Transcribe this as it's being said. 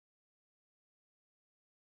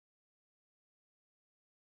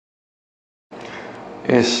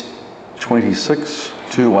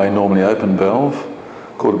S26 two-way normally open valve,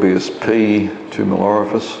 called a BSP 2mm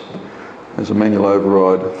orifice. There's a manual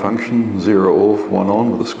override function, 0 off, 1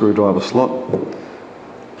 on with a screwdriver slot.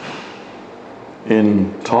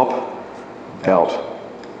 In top, out,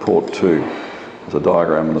 port 2. There's a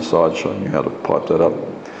diagram on the side showing you how to pipe that up.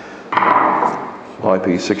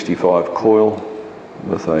 IP65 coil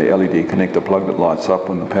with a LED connector plug that lights up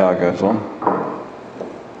when the power goes on.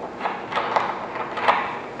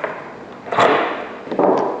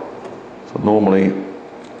 So normally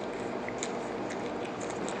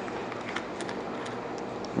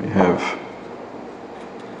we have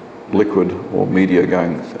liquid or media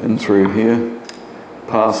going in through here,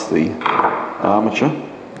 past the armature,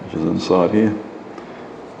 which is inside here,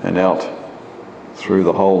 and out through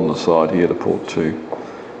the hole in the side here to port 2.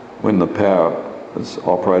 When the power is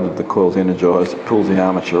operated, the coil's energized, it pulls the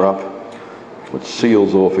armature up, which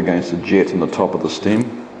seals off against the jet in the top of the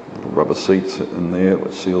stem. Little rubber seats in there,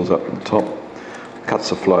 which seals up in the top, cuts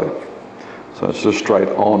the flow. So it's just straight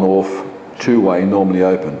on, off, two-way, normally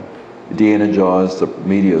open. De-energized, the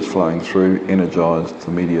media is flowing through, energized,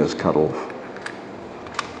 the media is cut off.